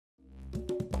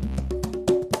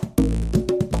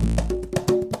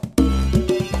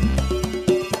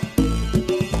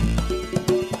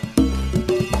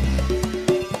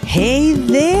Hey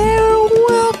there,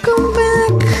 welcome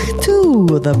back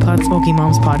to the Pot Smoking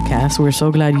Moms podcast. We're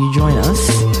so glad you joined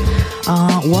us.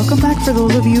 Welcome back for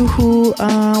those of you who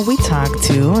we talk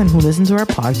to and who listen to our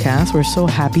podcast. We're so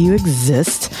happy you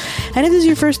exist. And if this is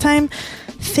your first time,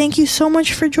 thank you so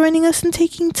much for joining us and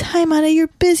taking time out of your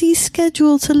busy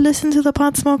schedule to listen to the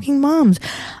Pot Smoking Moms.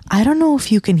 I don't know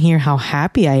if you can hear how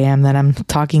happy I am that I'm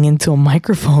talking into a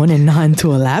microphone and not into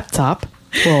a laptop.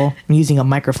 Well, I'm using a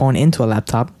microphone into a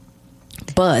laptop.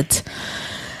 But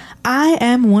I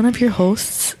am one of your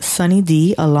hosts, Sunny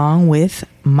D, along with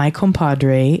my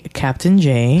compadre, Captain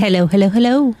J. Hello, hello,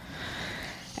 hello.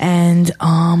 And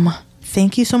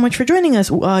thank you so much for joining us.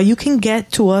 You can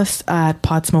get to us at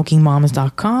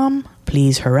potsmokingmoms.com.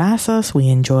 Please harass us. We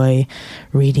enjoy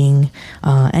reading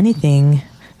anything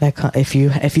that if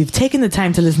you've taken the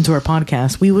time to listen to our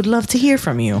podcast, we would love to hear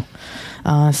from you.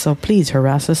 So please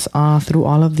harass us through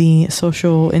all of the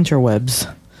social interwebs.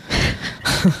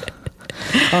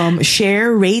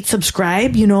 Share, rate,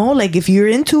 subscribe, like if you're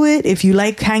into it, if you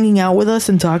like hanging out with us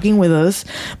and talking with us,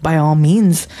 by all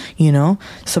means,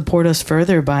 support us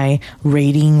further by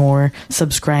rating or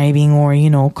subscribing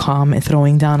or, comment,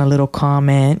 throwing down a little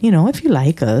comment, if you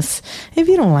like us. If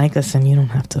you don't like us, then you don't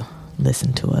have to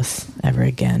listen to us ever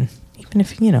again, even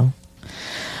if,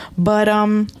 but,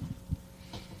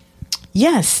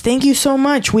 yes, thank you so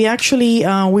much. We actually,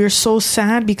 we're so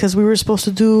sad because we were supposed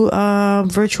to do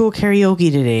virtual karaoke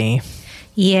today.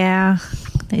 Yeah,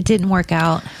 it didn't work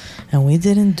out. And we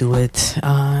didn't do it.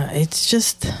 It's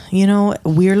just,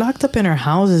 we're locked up in our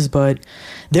houses, but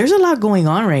there's a lot going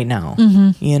on right now,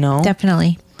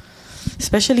 Definitely.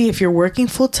 Especially if you're working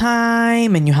full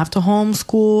time and you have to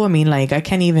homeschool. I mean, I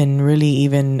can't even really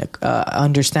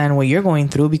understand what you're going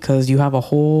through because you have a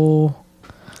whole...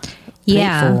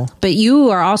 Yeah, but you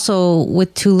are also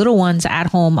with two little ones at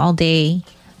home all day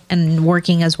and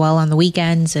working as well on the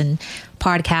weekends and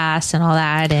podcasts and all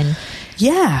that and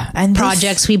and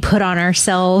projects we put on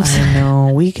ourselves. I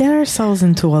know, we get ourselves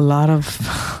into a lot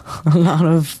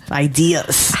of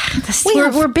ideas.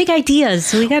 We're big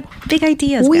ideas. We got big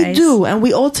ideas. We guys. do, and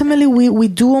we ultimately we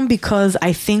do them because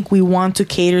I think we want to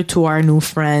cater to our new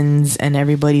friends and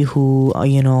everybody who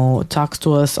talks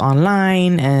to us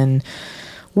online and.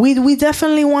 We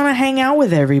definitely want to hang out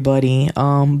with everybody,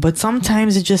 but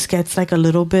sometimes it just gets a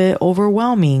little bit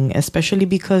overwhelming, especially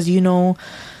because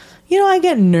I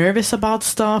get nervous about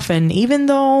stuff, and even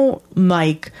though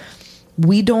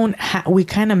we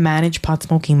kind of manage Pot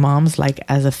Smoking Moms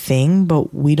as a thing,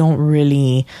 but we don't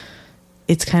really.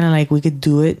 It's kind of we could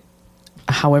do it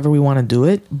however we want to do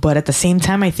it, but at the same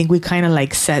time I think we kind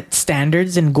of set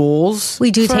standards and goals. We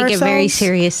do take ourselves. It very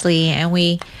seriously, and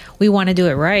we want to do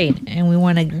it right, and we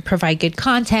want to provide good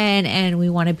content, and we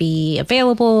want to be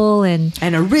available and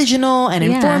original and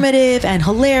informative and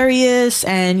hilarious,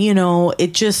 and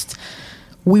it just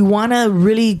we want to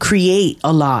really create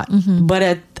a lot,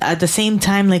 but at the same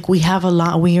time we have a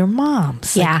lot. We're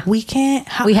moms, we can't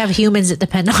we have humans that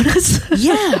depend on us.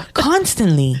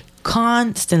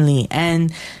 constantly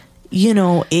and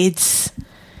it's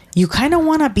you kind of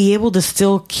want to be able to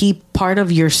still keep part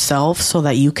of yourself so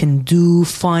that you can do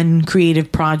fun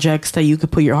creative projects that you could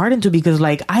put your heart into, because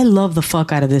I love the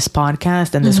fuck out of this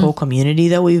podcast and this whole community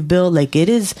that we've built. It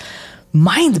is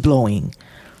mind-blowing.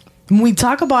 We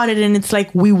talk about it and it's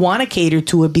we want to cater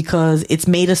to it because it's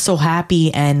made us so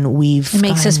happy and it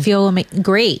makes us feel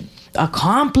great,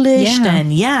 accomplished,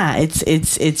 and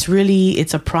it's really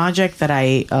a project that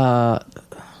I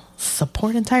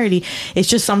support entirely. It's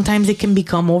just sometimes it can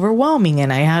become overwhelming,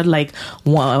 and I had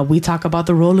we talk about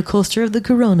the roller coaster of the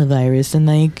coronavirus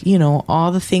and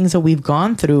all the things that we've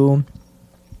gone through.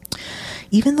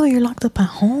 Even though you're locked up at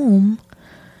home,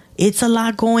 it's a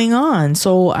lot going on.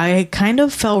 So I kind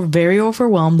of felt very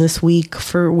overwhelmed this week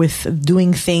with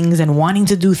doing things and wanting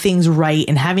to do things right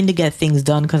and having to get things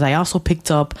done, because I also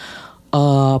picked up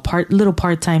a little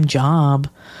part-time job.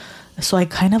 So I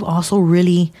kind of also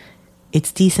really,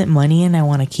 it's decent money and I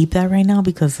want to keep that right now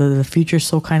because the future's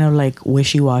so kind of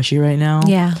wishy-washy right now.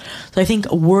 Yeah. So I think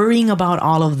worrying about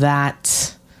all of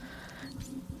that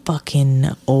fucking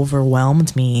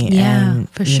overwhelmed me. Yeah, and,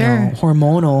 for sure.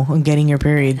 Hormonal and getting your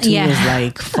period too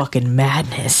is fucking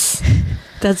madness.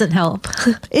 Doesn't help.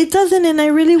 It doesn't, and I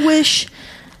really wish.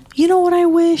 You know what I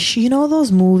wish?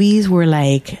 Those movies where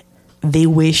they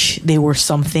wish they were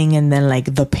something, and then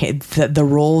the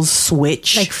roles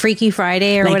switch, Freaky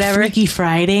Friday or whatever. Freaky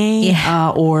Friday,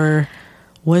 or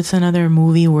what's another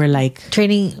movie where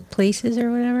Trading Places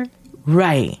or whatever.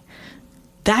 Right.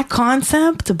 That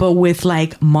concept, but with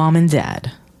mom and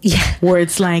dad. Yeah. Where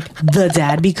it's like the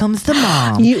dad becomes the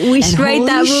mom. We should write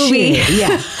that movie. Shit,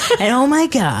 yeah. And oh my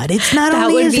God, it's not That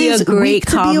only would is be his a great week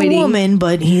to comedy. be a woman,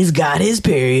 but he's got his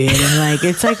period. And like,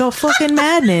 it's like a fucking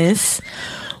madness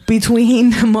between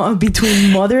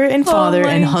mother and father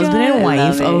my and husband God, and I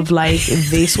wife love it. of like,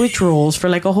 they switch roles for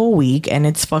like a whole week, and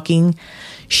it's fucking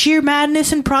sheer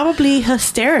madness and probably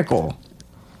hysterical.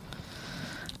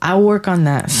 I'll work on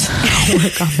that. I'll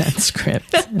work on that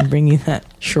script and bring you that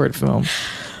short film.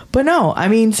 But no, I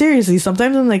mean, seriously,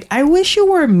 sometimes I'm like, I wish you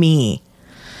were me.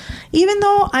 Even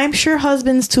though I'm sure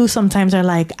husbands too sometimes are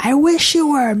like, I wish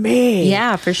you were me.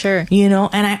 Yeah, for sure. You know,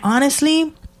 and I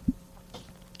honestly,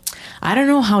 I don't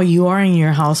know how you are in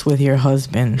your house with your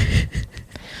husband.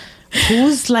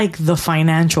 Who's like the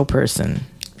financial person?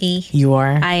 Me. You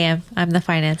are? I am. I'm the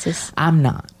finances. I'm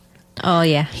not. Oh,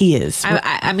 yeah. He is.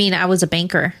 I mean, I was a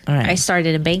banker. All right. I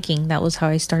started in banking. That was how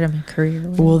I started my career.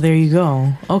 Well, there you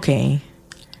go. Okay.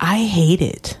 I hate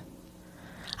it.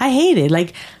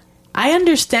 Like, I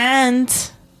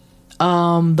understand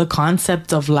the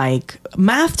concept of like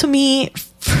math to me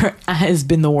has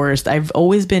been the worst.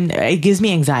 It gives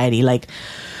me anxiety. Like,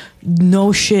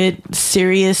 no shit,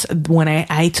 serious. When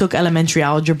I took elementary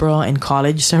algebra in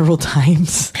college several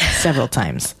times.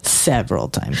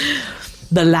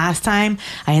 The last time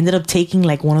I ended up taking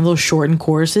like one of those shortened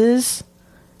courses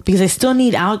because I still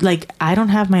need I don't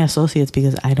have my associates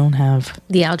because I don't have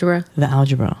The algebra.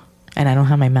 and I don't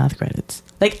have my math credits.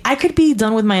 Like, I could be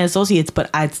done with my associates, but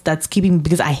that's keeping,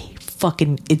 because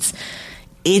it's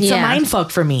a mind fuck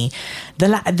for me.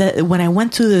 When I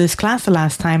went to this class the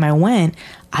last time I went,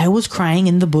 I was crying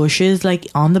in the bushes, like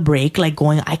on the break, like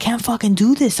going, I can't fucking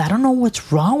do this. I don't know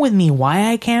what's wrong with me.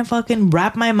 Why I can't fucking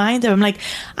wrap my mind up. I'm like,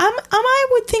 I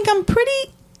would think I'm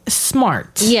pretty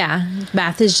smart. Yeah.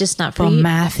 Math is just not for But you.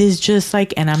 math is just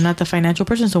like, and I'm not the financial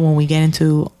person. So when we get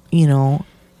into,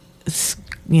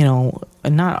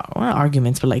 not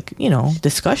arguments, but like,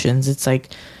 discussions, it's like,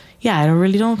 yeah, I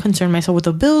don't concern myself with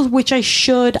the bills, which I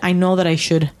should. I know that I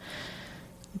should,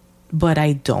 but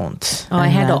I don't. Oh, I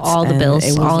handle all the bills, It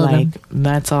was all of like, them.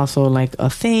 that's also like a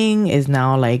thing, is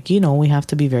now like, we have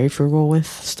to be very frugal with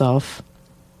stuff.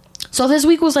 So this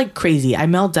week was like crazy. I had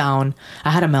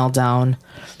a meltdown.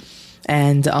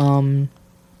 And,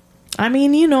 I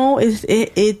mean,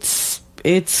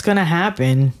 it's gonna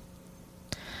happen.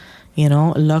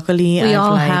 Luckily, We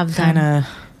all I've have kind of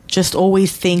just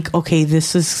always think, okay,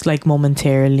 this is like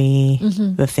momentarily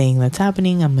the thing that's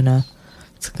happening.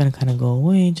 It's gonna kind of go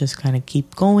away. Just kind of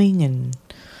keep going, and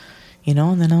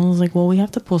and then I was like, well, we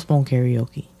have to postpone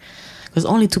karaoke because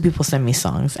only 2 people sent me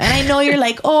songs, and I know you're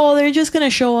like, oh, they're just gonna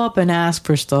show up and ask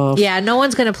for stuff. Yeah, no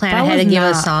one's going to plan That ahead was and give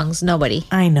us not- songs. Nobody.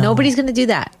 I know. Nobody's going to do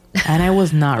that. And I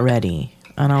was not ready,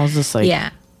 and I was just like, Yeah.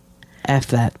 F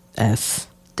that S.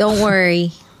 Don't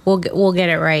worry. We'll get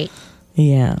it right.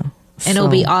 Yeah. And it'll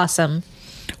be awesome.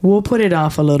 We'll put it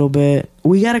off a little bit.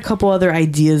 We got a couple other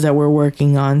ideas that we're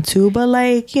working on too, but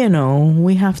like,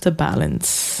 we have to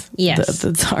balance Yes.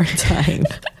 the hard time.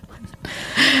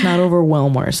 Not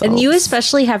overwhelm ourselves. And you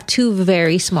especially have 2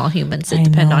 very small humans that I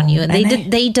depend know. on you. And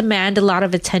And they demand a lot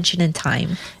of attention and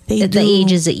time They at the do.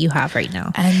 ages that you have right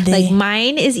now. And like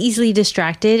mine is easily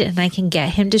distracted, and I can get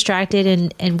him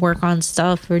distracted and work on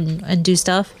stuff and do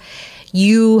stuff.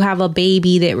 You have a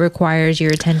baby that requires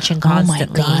your attention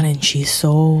constantly. Oh my God, and she's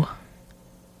so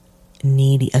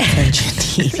needy,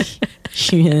 attention needy.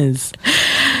 She is.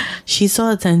 She's so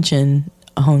attention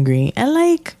hungry. And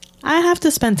like, I have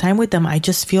to spend time with them. I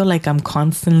just feel like I'm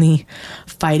constantly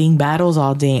fighting battles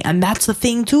all day. And that's the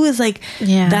thing too, is like,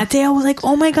 Yeah. that day I was like,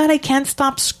 oh my God, I can't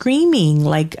stop screaming.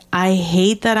 Like, I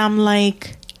hate that I'm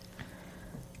like,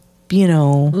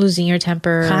 Losing your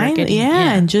temper.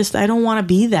 and just, I don't want to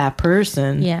be that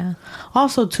person. Yeah.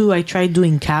 Also, too, I tried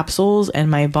doing capsules,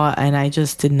 and and I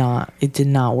just it did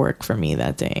not work for me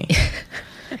that day.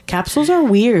 Capsules are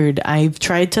weird. I've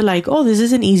tried to like, oh, this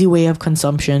is an easy way of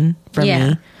consumption for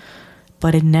me,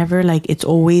 but it never it's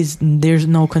always, there's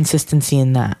no consistency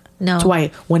in that. No. That's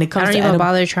why when it comes I to don't even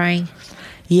bother trying.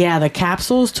 yeah, the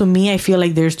capsules, to me, I feel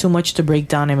like there's too much to break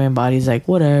down, and my body's like,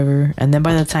 whatever. And then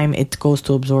by the time it goes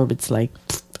to absorb, it's like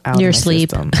out You're of my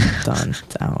asleep. system. Done.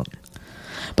 It's out.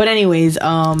 But anyways,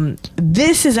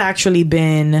 this has actually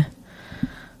been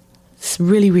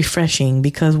really refreshing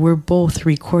because we're both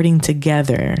recording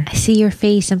together. I see your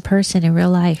face in person in real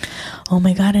life. Oh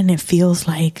my God, and it feels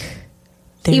like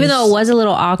Even though it was a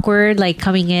little awkward, like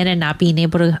coming in and not being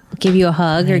able to give you a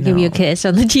hug or give you a kiss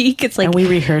on the cheek. It's like, and we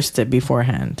rehearsed it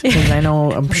beforehand because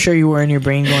I'm sure you were in your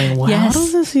brain going, wow, Yes. how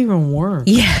does this even work?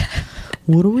 yeah.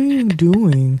 What are we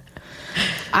doing?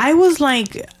 I was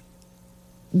like,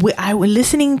 I was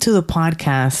listening to the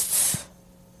podcasts.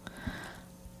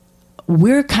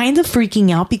 We're kind of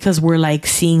freaking out because we're like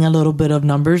seeing a little bit of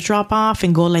numbers drop off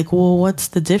and go like, well, what's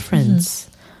the difference?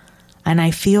 And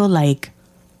I feel like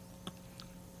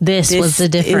this was the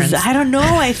difference. I don't know.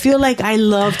 I feel like I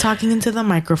love talking into the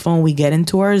microphone. We get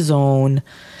into our zone.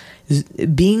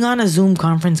 Being on a Zoom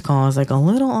conference call is like a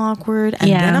little awkward. And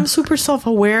then I'm super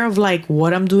self-aware of like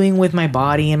what I'm doing with my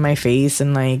body and my face.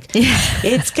 And like,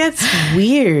 it gets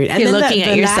weird. And You're then looking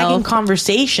at yourself. lagging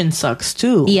conversation sucks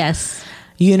too. Yes.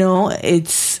 You know,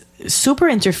 it's super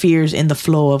interferes in the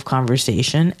flow of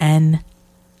conversation. And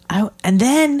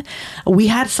then we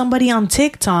had somebody on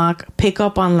TikTok pick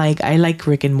up on like, I like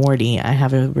Rick and Morty. I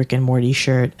have a Rick and Morty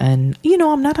shirt. And, you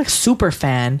know, I'm not a super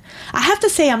fan. I have to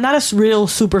say I'm not a real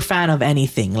super fan of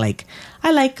anything. Like,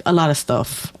 I like a lot of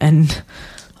stuff. And,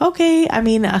 okay, I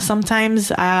mean,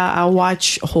 sometimes I'll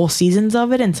watch whole seasons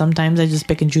of it. And sometimes I just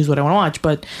pick and choose what I want to watch.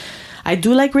 But I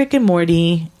do like Rick and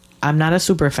Morty. I'm not a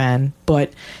super fan,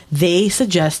 but they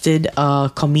suggested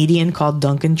a comedian called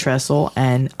Duncan Trussell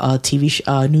and a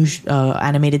new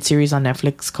animated series on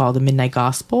Netflix called The Midnight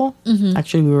Gospel.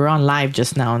 Actually, we were on live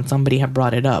just now and somebody had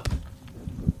brought it up.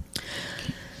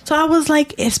 So I was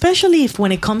like, especially if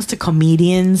when it comes to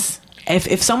comedians,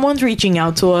 if someone's reaching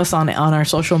out to us on our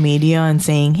social media and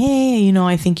saying, hey, you know,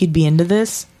 I think you'd be into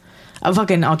this, I'll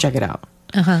check it out.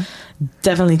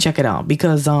 Definitely check it out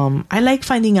because I like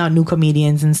finding out new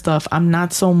comedians and stuff. I'm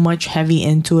not so much heavy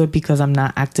into it because I'm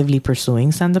not actively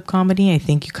pursuing stand-up comedy. I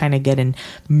think you kind of get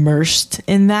immersed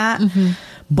in that.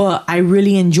 But I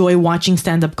really enjoy watching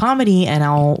stand-up comedy, and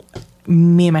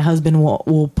me and my husband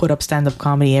will put up stand-up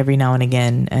comedy every now and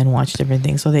again and watch different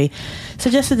things. So they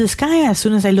suggested this guy. As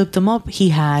soon as I looked him up,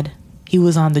 he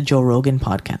was on the Joe Rogan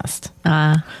podcast.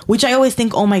 Which I always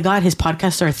think, oh my God, his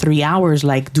podcasts are 3 hours.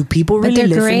 Like, do people really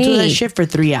listen to that shit for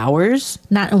 3 hours?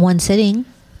 Not in one sitting.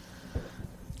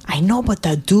 I know, but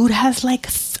the dude has like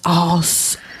a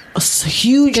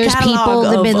huge There's people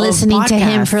that have been listening to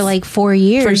him for like 4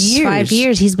 years, 5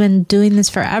 years. He's been doing this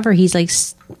forever. He's like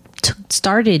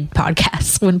started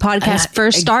podcasts. When podcasts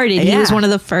first started, he was one of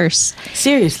the first.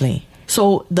 Seriously.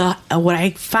 So what I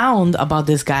found about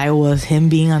this guy was him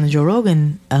being on the Joe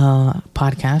Rogan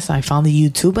podcast. I found the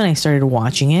YouTube and I started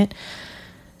watching it,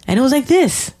 and it was like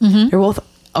this. They're both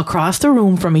across the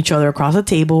room from each other, across the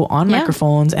table on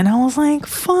microphones, and I was like,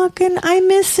 "Fucking, I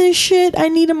miss this shit. I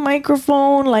need a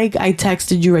microphone." Like, I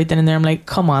texted you right then and there. I'm like,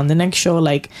 "Come on, the next show,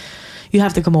 like, you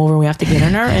have to come over. We have to get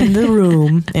in the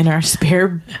room, in our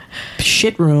spare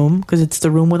shit room, because it's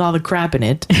the room with all the crap in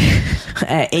it,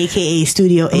 aka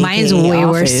studio. AKA mine's way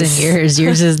office. worse than yours.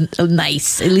 Yours is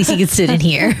nice. At least you can sit in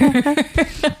here."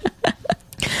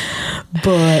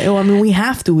 But I mean, we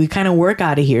have to. We kind of work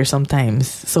out of here sometimes.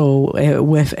 So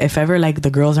if ever like the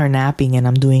girls are napping and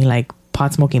I'm doing like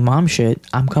pot smoking mom shit,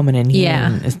 I'm coming in here. Yeah.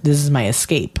 And this is my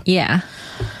escape. Yeah.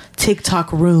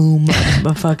 TikTok room,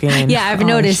 fucking. Yeah, I've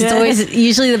noticed. Shit. It's always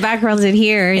usually the background's in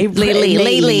here.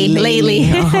 Lately.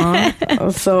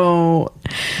 So,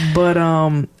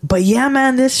 but yeah,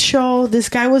 man, this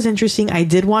guy was interesting. I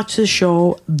did watch the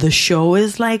show. The show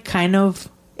is like kind of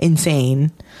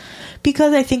insane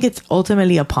because I think it's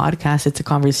ultimately a podcast. It's a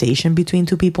conversation between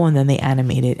two people, and then they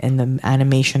animate it, and the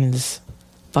animation is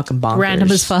fucking bonkers. Random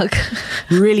as fuck.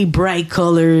 Really bright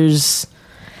colors.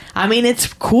 I mean, it's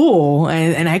cool,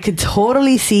 and I could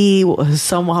totally see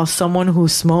how someone who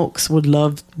smokes would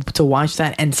love to watch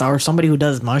that, or somebody who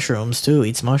does mushrooms too,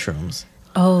 eats mushrooms.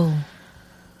 Oh.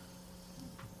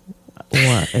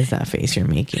 What is that face you're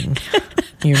making?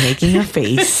 You're making a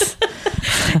face.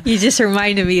 You just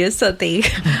reminded me of something.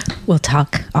 We'll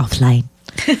talk offline.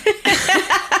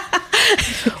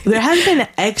 There has been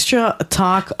extra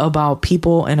talk about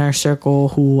people in our circle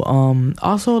who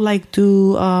also like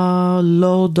do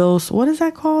low dose. What is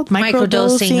that called?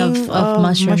 Microdosing of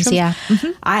mushrooms. Yeah,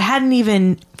 I hadn't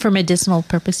even for medicinal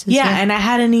purposes. Yeah, and I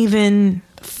hadn't even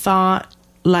thought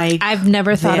like I've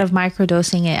never thought of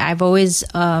microdosing it. I've always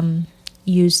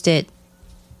used it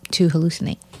to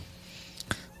hallucinate.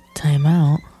 Time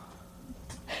out.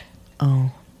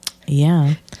 Oh,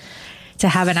 yeah. To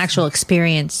have an actual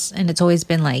experience, and it's always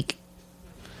been like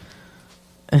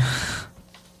an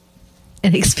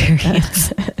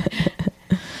experience.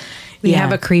 We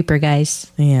have a creeper,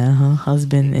 guys. Yeah,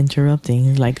 husband interrupting.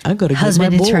 He's like, I gotta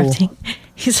husband get my bowl. interrupting.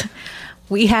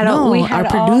 We had our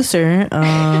producer.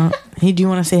 Hey, do you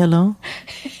want to say hello?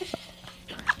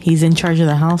 He's in charge of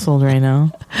the household right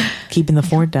now, keeping the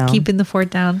fort down. Keeping the fort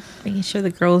down, making sure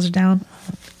the girls are down.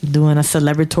 Doing a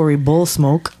celebratory bowl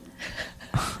smoke.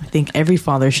 I think every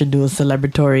father should do a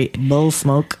celebratory bowl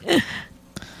smoke.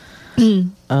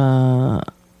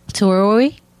 To So where were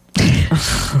we?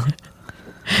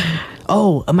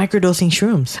 Oh, microdosing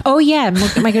shrooms. Oh yeah,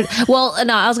 well,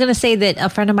 no, I was gonna say that a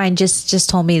friend of mine just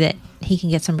told me that he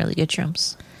can get some really good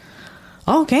shrooms.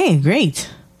 Okay, great.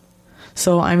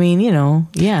 So I mean,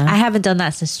 yeah. I haven't done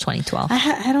that since 2012.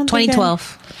 I don't 2012.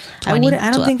 think I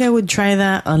don't think I would try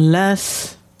that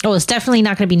unless. Oh, it's definitely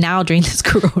not going to be now during this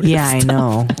corona. Yeah, stuff.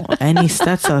 I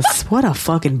know. What a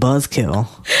fucking buzzkill.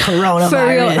 Coronavirus. For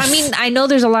real. I mean, I know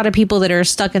there's a lot of people that are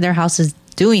stuck in their houses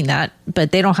doing that,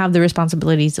 but they don't have the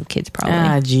responsibilities of kids, probably.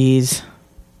 Jeez.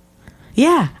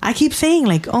 Yeah, I keep saying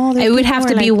like, oh, it would have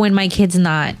to be when my kid's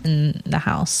not in the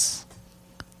house.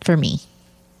 For me.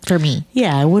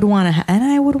 Yeah, I would want to, and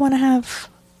I would want to have.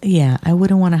 Yeah, I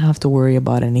wouldn't want to have to worry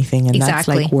about anything, and that's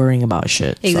like worrying about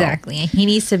shit. Exactly. So. He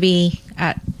needs to be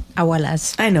at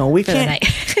Abuela's. I know we can't.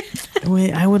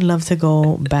 I would love to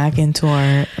go back into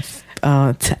our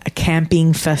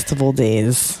camping festival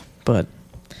days, but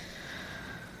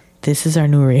this is our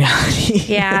new reality.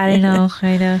 Yeah, I know.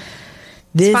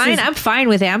 It's fine. I'm fine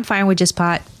with it. I'm fine with just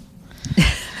pot.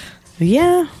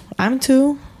 Yeah, I'm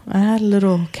too. I had a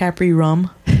little Capri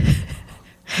rum.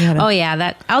 Oh yeah,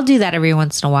 that I'll do that every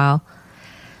once in a while.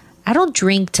 I don't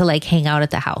drink to like hang out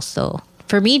at the house though.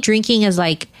 For me, drinking is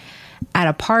like at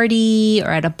a party or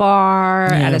at a bar,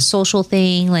 at a social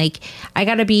thing. Like I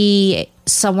gotta be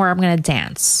somewhere I'm gonna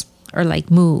dance or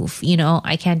like move.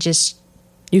 I can't just.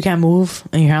 You can't move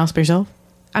in your house by yourself?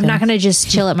 I'm not gonna just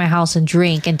chill at my house and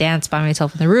drink and dance by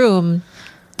myself in the room.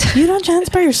 You don't dance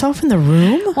by yourself in the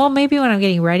room? Well, maybe when I'm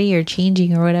getting ready or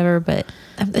changing or whatever, but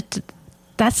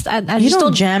I you just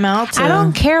don't jam out. I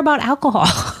don't care about alcohol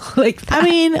like that. I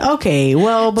mean, okay,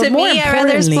 well, but to more me, importantly, I'd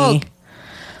rather smoke.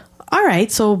 All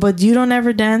right, but you don't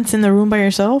ever dance in the room by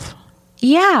yourself?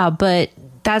 Yeah, but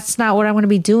that's not what I'm going to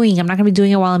be doing. I'm not going to be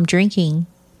doing it while I'm drinking.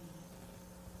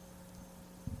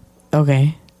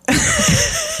 Okay.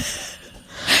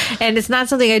 And it's not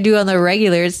something I do on the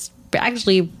regular. It's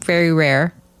actually very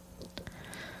rare.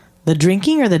 The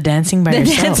drinking or the dancing by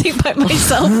yourself? Dancing by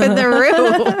myself in the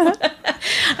room.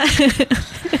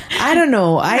 I don't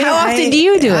know. How often do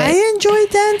you do it? I enjoy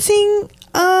dancing.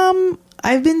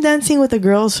 I've been dancing with the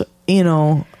girls,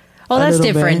 Oh, that's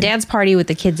different. Bit. Dance party with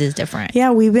the kids is different.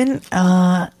 Yeah, we've been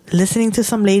listening to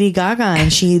some Lady Gaga,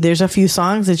 and there's a few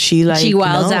songs that she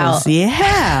wilds out.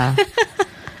 Yeah.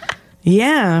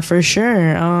 Yeah, for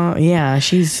sure. Yeah,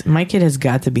 my kid has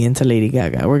got to be into Lady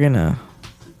Gaga.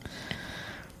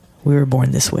 We were born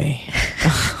this way.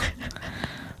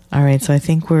 All right, so I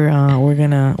think we're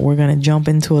gonna jump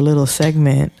into a little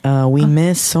segment we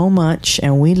miss so much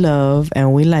and we love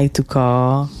and we like to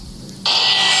call.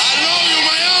 I love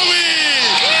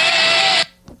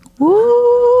you,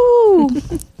 Miami.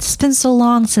 Woo! It's been so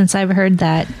long since I've heard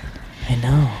that. I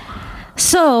know.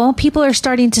 So people are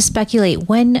starting to speculate,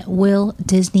 when will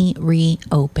Disney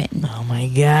reopen? Oh my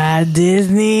God,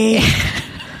 Disney!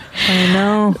 I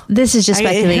know. This is just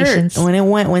speculations.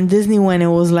 When Disney went, it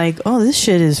was like, oh, this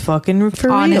shit is fucking for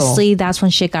real. Honestly, that's when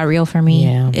shit got real for me.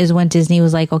 Yeah. Is when Disney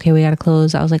was like, okay, we gotta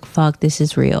close. I was like, fuck, this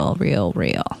is real. Yeah.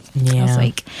 I was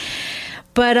like,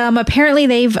 but apparently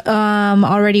they've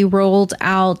already rolled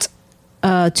out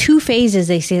 2 phases.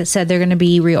 They said they're going to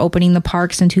be reopening the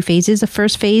parks in 2 phases. The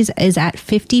first phase is at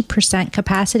 50%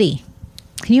 capacity.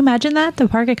 Can you imagine that? The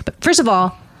park. First of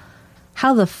all,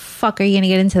 how the fuck are you going to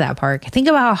get into that park? Think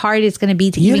about how hard it's going to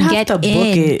be to even get in. You'd have to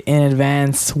book it in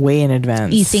advance, way in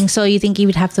advance. You think so? You think you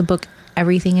would have to book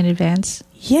everything in advance?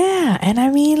 Yeah, and I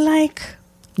mean, like,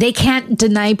 they can't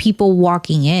deny people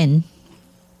walking in.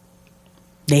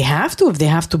 They have to if they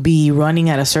have to be running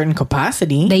at a certain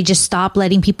capacity. They just stop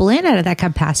letting people in at that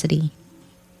capacity.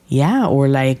 Yeah, or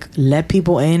like let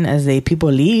people in as people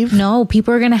leave. No,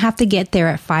 people are going to have to get there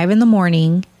at 5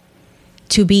 a.m.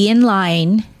 to be in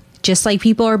line, just like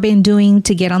people are been doing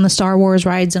to get on the Star Wars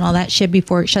rides and all that shit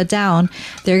before it shut down.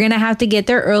 They're going to have to get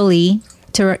there early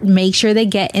to make sure they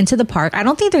get into the park. I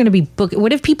don't think they're going to be booked.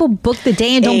 What if people book the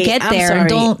day and don't get there and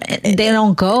they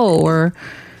don't go? Or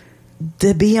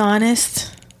to be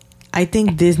honest, I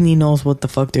think Disney knows what the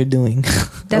fuck they're doing.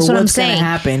 That's what I'm saying.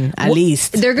 What's going to happen, at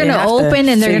least. They're going to open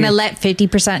and they're going to let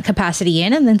 50% capacity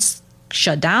in and then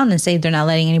shut down and say they're not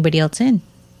letting anybody else in.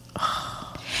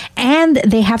 And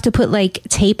they have to put like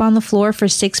tape on the floor for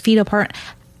 6 feet apart.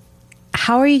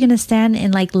 How are you going to stand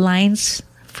in like lines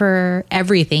for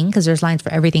everything? Because there's lines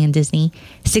for everything in Disney.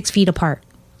 6 feet apart.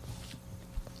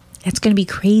 That's going to be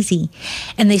crazy.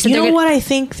 And they said, what I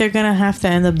think they're going to have to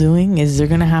end up doing is they're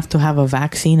going to have a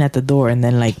vaccine at the door and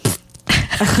then like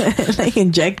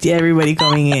inject everybody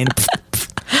coming in.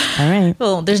 All right.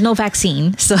 Well, there's no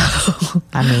vaccine, so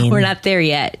I mean, we're not there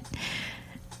yet.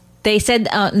 They said,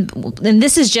 and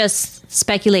this is just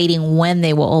speculating when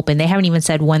they will open. They haven't even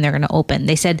said when they're going to open.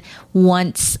 They said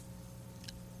once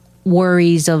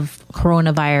worries of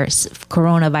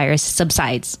coronavirus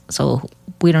subsides. So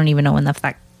we don't even know when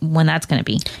that's going to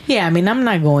be. Yeah, I mean, I'm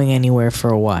not going anywhere for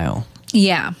a while.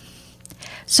 Yeah.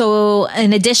 So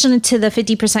in addition to the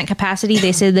 50% capacity,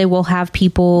 they said they will have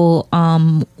people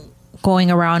going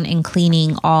around and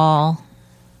cleaning all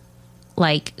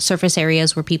like surface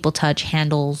areas where people touch,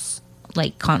 handles,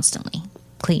 like constantly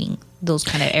cleaning those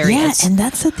kind of areas. Yeah, and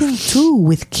that's the thing too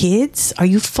with kids. Are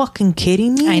you fucking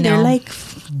kidding me? I know. They're like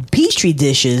Petri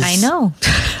dishes. I know.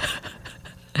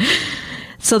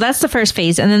 So that's the first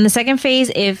phase. And then the second phase,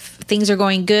 if things are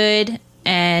going good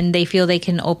and they feel they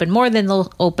can open more, then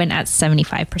they'll open at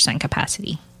 75%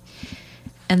 capacity.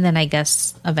 And then I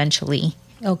guess eventually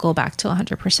it'll go back to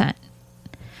 100%.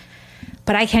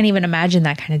 But I can't even imagine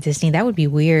that kind of Disney. That would be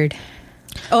weird.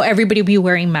 Oh, everybody will be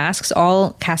wearing masks.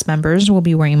 All cast members will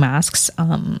be wearing masks.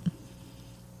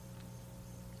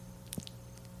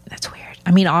 That's weird.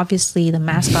 I mean, obviously the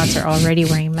mascots are already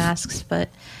wearing masks, but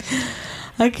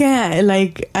I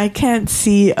can't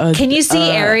see a... Can you see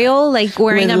Ariel like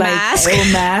wearing a mask?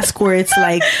 A mask where it's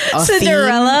like a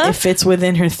Cinderella? theme, if it's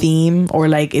within her theme, or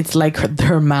like it's like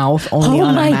her mouth only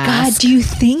on a mask. Oh my god, do you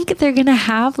think they're gonna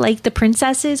have like the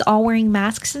princesses all wearing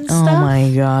masks and stuff? Oh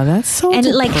my god, that's so and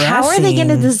depressing. Like, how are they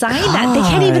gonna design that? They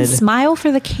can't even smile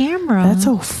for the camera. That's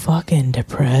so fucking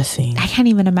depressing. I can't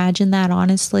even imagine that,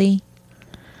 honestly.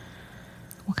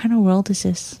 What kind of world is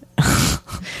this?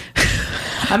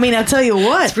 I mean, I'll tell you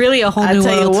what. It's really a whole new world.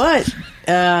 I'll tell you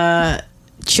what.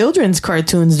 Children's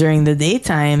cartoons during the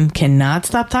daytime cannot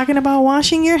stop talking about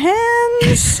washing your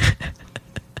hands.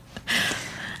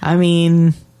 I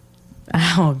mean,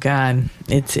 oh God.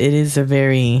 It is a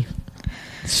very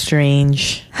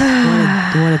strange... what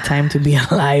a time to be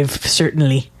alive,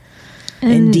 certainly.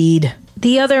 Indeed.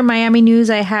 The other Miami news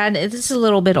I had, this is a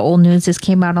little bit old news. This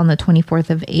came out on the 24th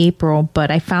of April,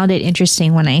 but I found it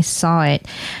interesting when I saw it.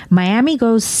 Miami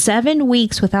goes 7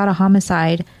 weeks without a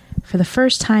homicide for the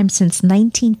first time since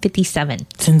 1957.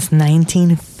 Since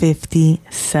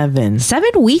 1957.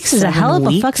 7 weeks is a hell of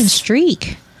a fucking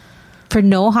streak. For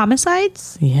no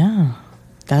homicides? Yeah.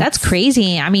 That's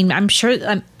crazy. I mean, I'm sure...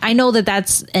 I know that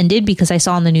that's ended because I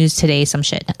saw on the news today some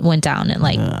shit went down in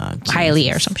like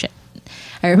Hialeah or some shit.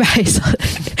 I remember I saw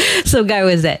some guy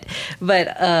was dead,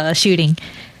 but shooting.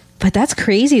 But that's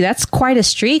crazy. That's quite a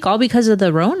streak, all because of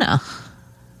the Rona.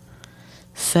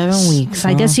 7 weeks. So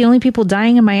I guess the only people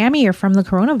dying in Miami are from the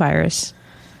coronavirus.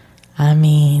 I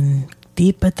mean,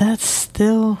 but that's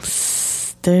still...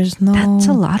 There's no... That's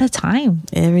a lot of time.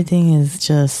 Everything is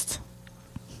just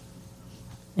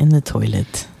in the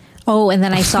toilet. Oh, and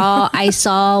then I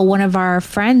saw one of our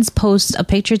friends post a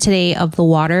picture today of the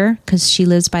water because she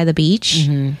lives by the beach.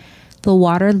 Mm-hmm. The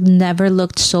water never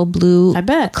looked so blue, I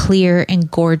bet, clear and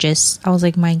gorgeous. I was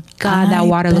like, my God, that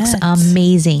water looks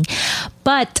amazing.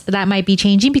 But that might be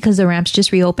changing because the ramps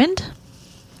just reopened.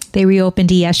 They reopened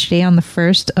yesterday on the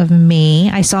 1st of May.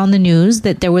 I saw in the news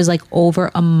that there was like over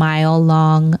a mile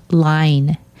long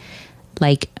line,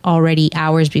 like already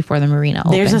hours before the marina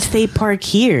opened. There's a state park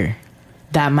here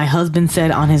that my husband said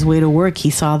on his way to work, he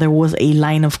saw there was a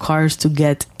line of cars to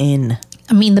get in.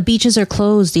 I mean, the beaches are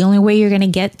closed. The only way you're going to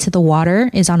get to the water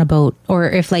is on a boat. Or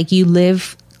if like you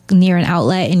live near an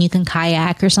outlet and you can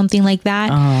kayak or something like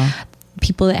that,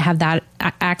 people that have that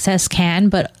access can.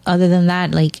 But other than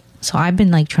that, like, so I've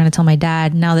been like trying to tell my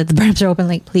dad now that the ramps are open,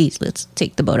 like, please, let's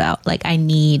take the boat out. Like, I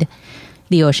need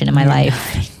the ocean in my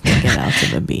life. Get out to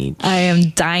the beach. I am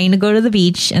dying to go to the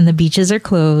beach and the beaches are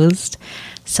closed.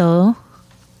 So...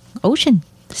 ocean,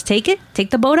 just take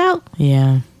the boat out.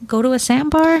 Yeah, go to a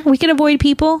sandbar. We can avoid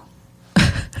people.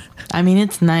 I mean,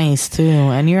 it's nice too,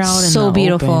 and you're out in the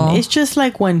beautiful open. It's just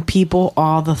like when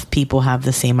all the people have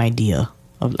the same idea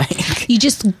of like you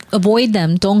just avoid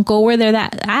them. Don't go where they're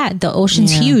at. The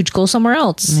ocean's huge. Go somewhere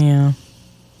else. Yeah,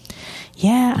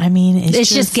 I mean, it's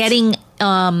just getting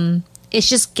it's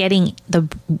just getting the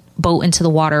boat into the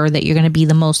water that you're going to be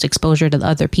the most exposure to the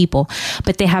other people.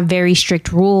 But they have very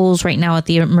strict rules right now at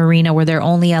the marina where they're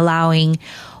only allowing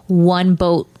one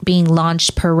boat being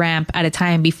launched per ramp at a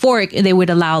time. Before they would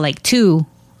allow like 2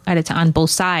 at a time on both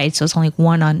sides. So it's only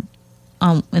one on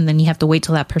and then you have to wait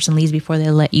till that person leaves before they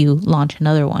let you launch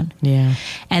another one. Yeah.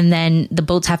 And then the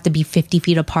boats have to be 50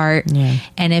 feet apart. Yeah.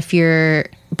 And if your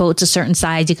boat's a certain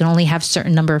size, you can only have a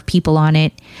certain number of people on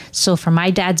it. So for my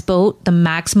dad's boat, the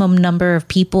maximum number of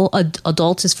people,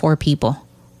 adults, is 4 people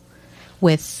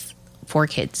with 4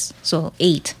 kids. So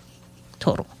 8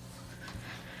 total.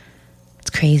 It's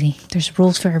crazy. There's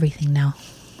rules for everything now.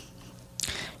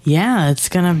 Yeah,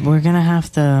 we're gonna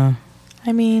have to,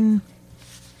 I mean,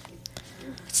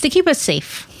 it's to keep us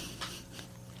safe.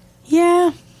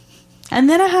 Yeah. And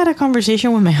then I had a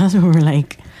conversation with my husband. We were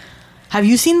like, have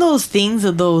you seen those things,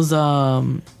 those,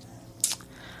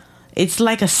 it's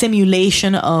like a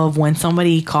simulation of when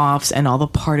somebody coughs and all the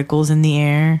particles in the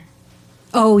air.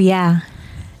 Oh, yeah.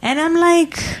 And I'm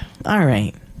like, all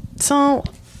right. So,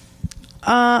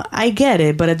 I get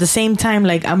it. But at the same time,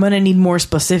 like, I'm going to need more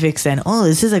specifics than, oh,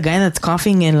 this is a guy that's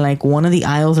coughing in, like, one of the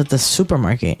aisles at the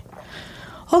supermarket.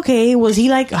 Okay, was he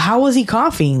like, how was he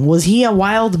coughing? Was he a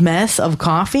wild mess of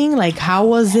coughing? Like, how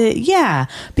was it? Yeah,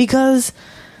 because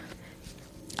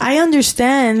I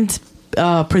understand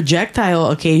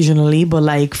projectile occasionally, but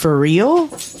like, for real?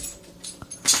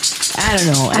 I don't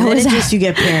know. And then it's just, you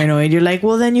get paranoid. You're like,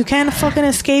 well, then you can't fucking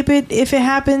escape it. If it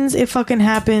happens, it fucking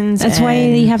happens. That's why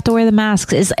you have to wear the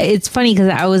masks. It's funny because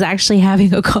I was actually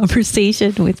having a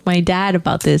conversation with my dad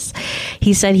about this.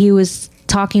 He said he was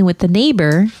talking with the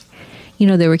neighbor. You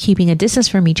know, they were keeping a distance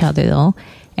from each other, though.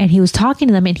 And he was talking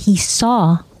to them, and he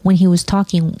saw, when he was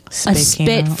talking, a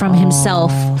spit from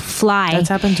himself fly. That's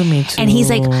happened to me, too. And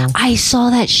he's like, I saw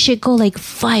that shit go like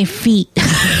 5 feet.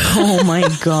 Oh, my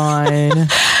God.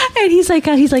 And he's like,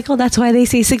 oh, that's why they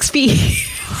say 6 feet.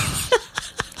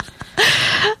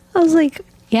 I was like,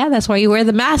 yeah, that's why you wear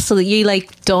the mask, so that you,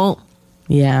 like, don't.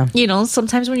 Yeah. You know,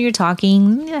 sometimes when you're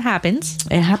talking, it happens.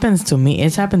 It happens to me.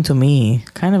 It's happened to me.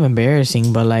 Kind of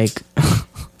embarrassing, but like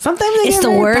sometimes it's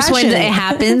the worst when it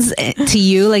happens to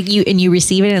you, like you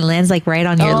receive it and it lands like right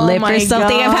on your lip or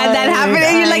something. God. I've had that happen,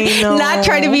 and you're like not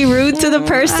trying to be rude to the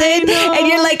person, and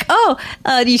you're like,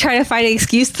 you try to find an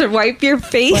excuse to wipe your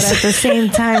face, but at the same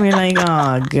time, you're like,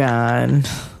 oh God.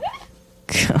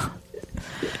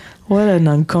 What an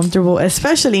uncomfortable,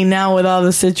 especially now with all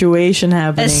the situation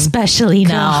happening. Especially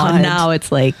now. God. Now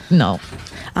it's like, no.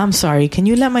 I'm sorry. Can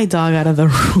you let my dog out of the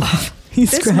room?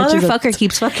 This motherfucker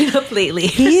keeps fucking up lately.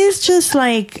 He is just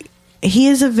like, he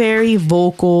is a very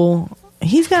vocal,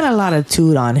 he's got a lot of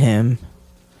toot on him.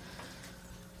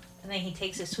 And then he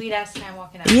takes his sweet ass time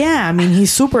walking out. Yeah, I mean,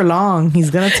 he's super long. He's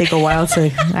going to take a while to,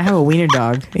 I have a wiener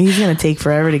dog. He's going to take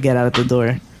forever to get out of the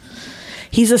door.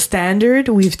 He's a standard.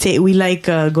 We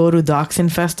go to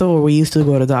Dachshund Festival, or we used to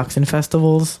go to Dachshund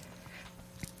festivals,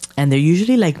 and they're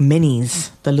usually like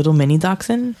minis, the little mini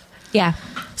dachshund. Yeah.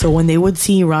 So when they would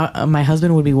see my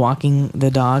husband would be walking the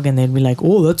dog, and they'd be like,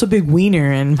 "Oh, that's a big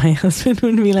wiener," and my husband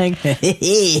would be like,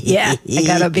 "Yeah, I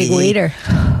got a big wiener."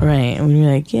 Right, and we'd be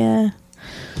like, "Yeah,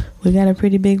 we got a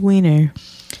pretty big wiener."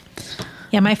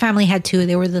 Yeah, my family had 2.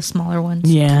 They were the smaller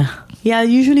ones. Yeah.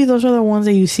 Usually those are the ones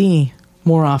that you see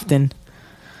more often.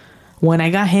 When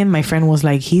I got him, my friend was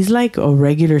like, he's like a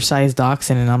regular sized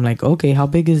dachshund. And I'm like, okay, how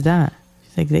big is that?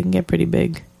 He's like, they can get pretty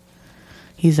big.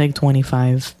 He's like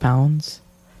 25 pounds.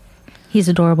 He's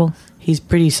adorable. He's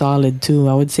pretty solid too.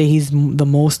 I would say he's the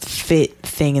most fit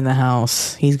thing in the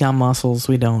house. He's got muscles.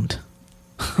 We don't.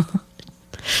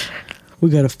 We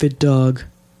got a fit dog.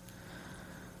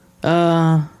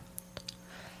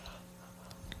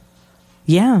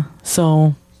 Yeah,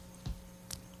 so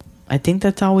I think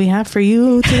that's all we have for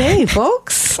you today,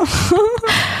 folks.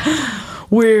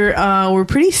 We're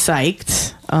pretty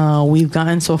psyched. We've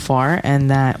gotten so far,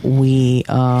 and that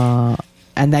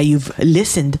you've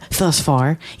listened thus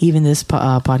far, even this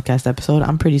podcast episode.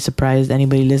 I'm pretty surprised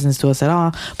anybody listens to us at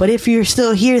all. But if you're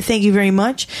still here, thank you very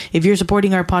much. If you're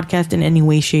supporting our podcast in any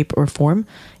way, shape, or form,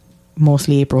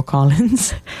 mostly April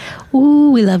Collins.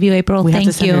 Ooh, we love you, April. We Thank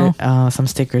have to you. send her some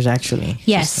stickers, actually.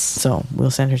 Yes. So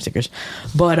we'll send her stickers.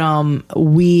 But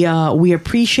we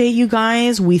appreciate you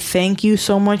guys. We thank you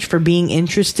so much for being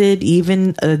interested,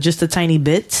 even just a tiny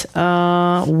bit.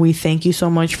 We thank you so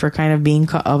much for kind of being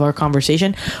of our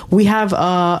conversation. We have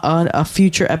a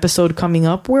future episode coming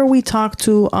up where we talk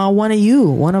to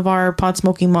one of our pot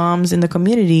smoking moms in the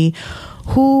community,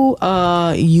 who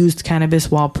used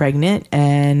cannabis while pregnant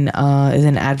and is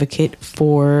an advocate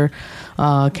for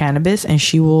cannabis, and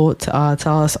she will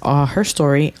tell us her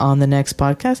story on the next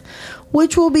podcast,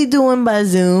 which we'll be doing by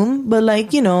Zoom. But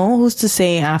who's to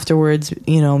say afterwards,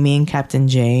 me and Captain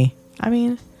J, I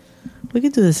mean, we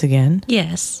could do this again.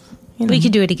 Yes, we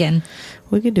could do it again.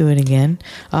 We could do it again.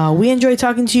 We enjoy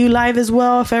talking to you live as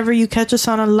well. If ever you catch us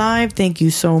on a live, thank you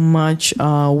so much.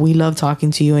 We love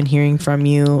talking to you and hearing from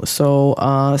you. So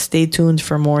stay tuned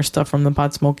for more stuff from the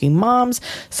Pot Smoking Moms.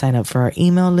 Sign up for our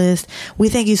email list. We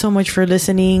thank you so much for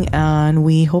listening, and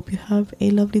we hope you have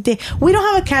a lovely day. We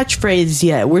don't have a catchphrase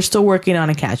yet. We're still working on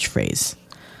a catchphrase.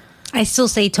 I still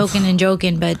say token and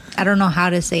joking, but I don't know how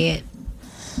to say it.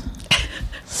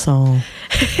 So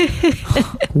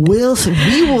we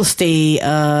will stay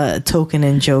token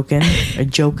and joking, or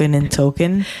joking and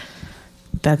token.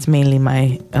 That's mainly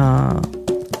my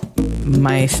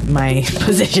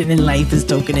position in life is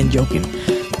token and joking.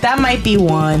 That might be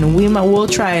one. We'll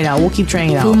try it out. We'll keep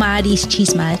trying it out. Fumari's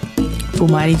chismad.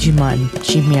 Fumari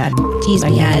Chimiad. I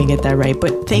can't even get that right.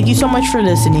 But thank you so much for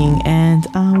listening, and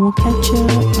we'll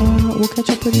catch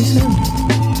up pretty soon.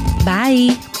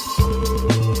 Bye.